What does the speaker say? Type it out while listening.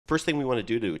First thing we want to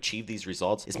do to achieve these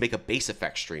results is make a bass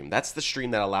effect stream. That's the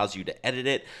stream that allows you to edit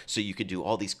it so you can do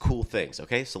all these cool things,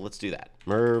 okay? So let's do that.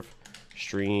 Merv,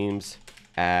 streams,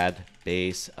 add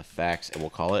bass effects, and we'll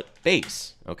call it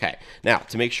bass. Okay, now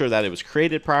to make sure that it was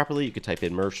created properly, you can type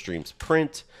in merv streams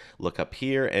print, look up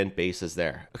here, and bass is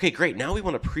there. Okay, great. Now we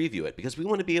want to preview it because we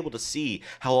want to be able to see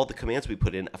how all the commands we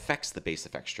put in affects the bass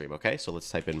effect stream. Okay, so let's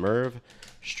type in merv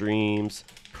streams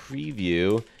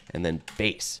preview and then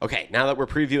bass. Okay, now that we're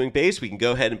previewing bass, we can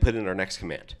go ahead and put in our next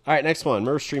command. All right, next one,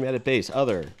 merv stream edit bass,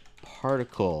 other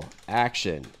particle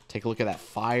action. Take a look at that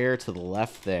fire to the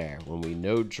left there. When we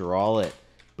node draw it,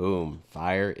 boom,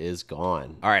 fire is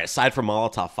gone. All right, aside from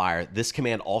Molotov fire, this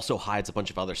command also hides a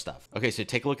bunch of other stuff. Okay, so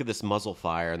take a look at this muzzle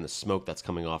fire and the smoke that's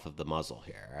coming off of the muzzle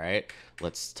here, all right?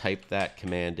 Let's type that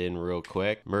command in real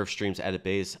quick. Merv streams edit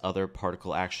base, other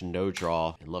particle action, no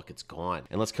draw, and look, it's gone.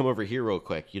 And let's come over here real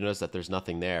quick. You notice that there's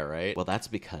nothing there, right? Well, that's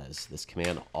because this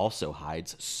command also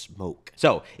hides smoke.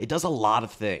 So it does a lot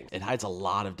of things. It hides a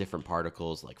lot of different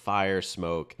particles like fire,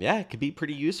 smoke. Yeah, it could be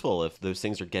pretty useful if those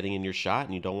things are getting in your shot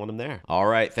and you don't want them there. All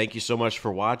right, thank you so much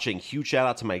for watching. Huge shout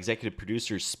out to my executive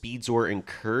producers, Speedzor and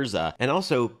Kerza. And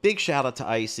also big shout out to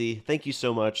Icy. Thank you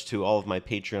so much to all of my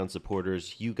Patreon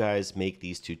supporters. You guys make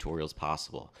these tutorials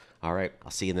possible. All right,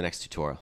 I'll see you in the next tutorial.